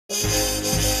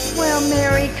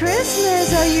Merry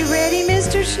Christmas. Are you ready,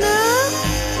 Mr. Snow?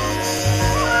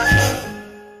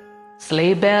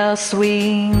 Sleigh bells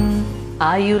ring,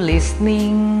 are you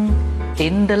listening?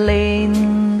 In the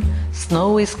lane,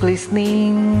 snow is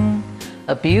glistening.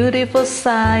 A beautiful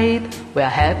sight, we're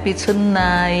happy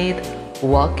tonight,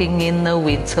 walking in a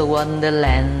winter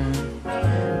wonderland.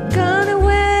 Gone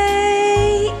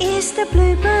away is the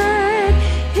bluebird,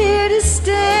 here to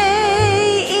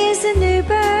stay is a new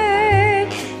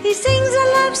bird. He sings a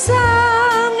love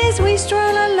song as we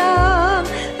stroll along,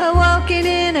 walking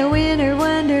in a winter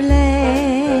wonderland.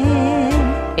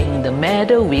 In the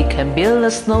meadow we can build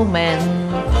a snowman.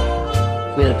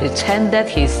 We'll pretend that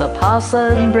he's a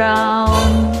Parson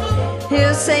Brown.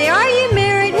 He'll say, are you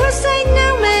married? We'll say,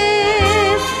 no,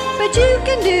 man, but you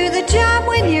can do the job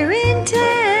when you're in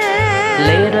town.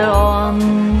 Later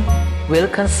on, we'll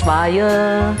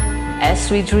conspire as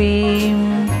we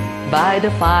dream by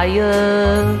the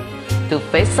fire to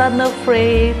face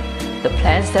unafraid the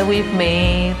plans that we've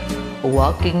made,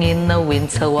 walking in a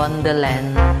winter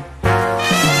wonderland.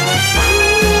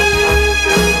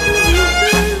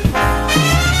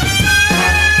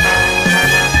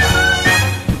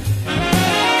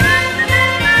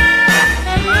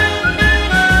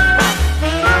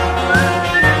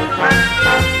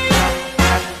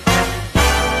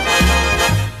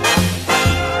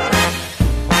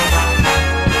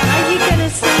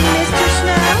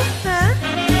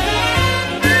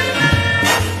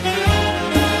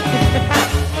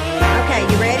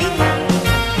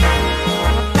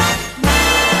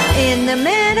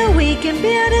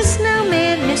 Build a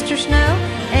snowman, Mr. Snow,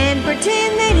 and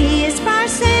pretend that he is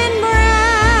Parson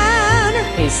Brown.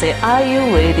 He say, are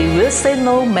you ready? We'll say,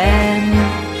 no, man,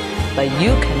 but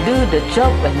you can do the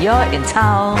job when you're in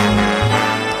town.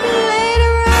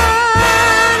 Later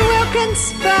on, we'll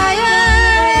conspire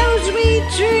as we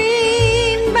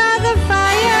dream by the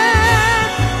fire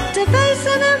to face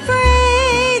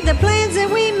unafraid the plans that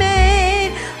we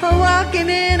made, walking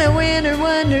in a winter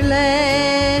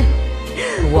wonderland.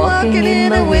 Walking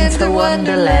in a winter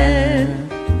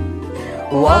wonderland.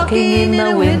 Walking in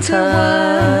a winter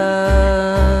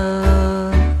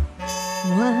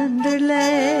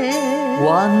wonderland.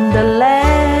 Wonderland.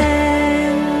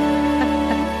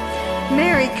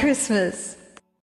 Merry Christmas.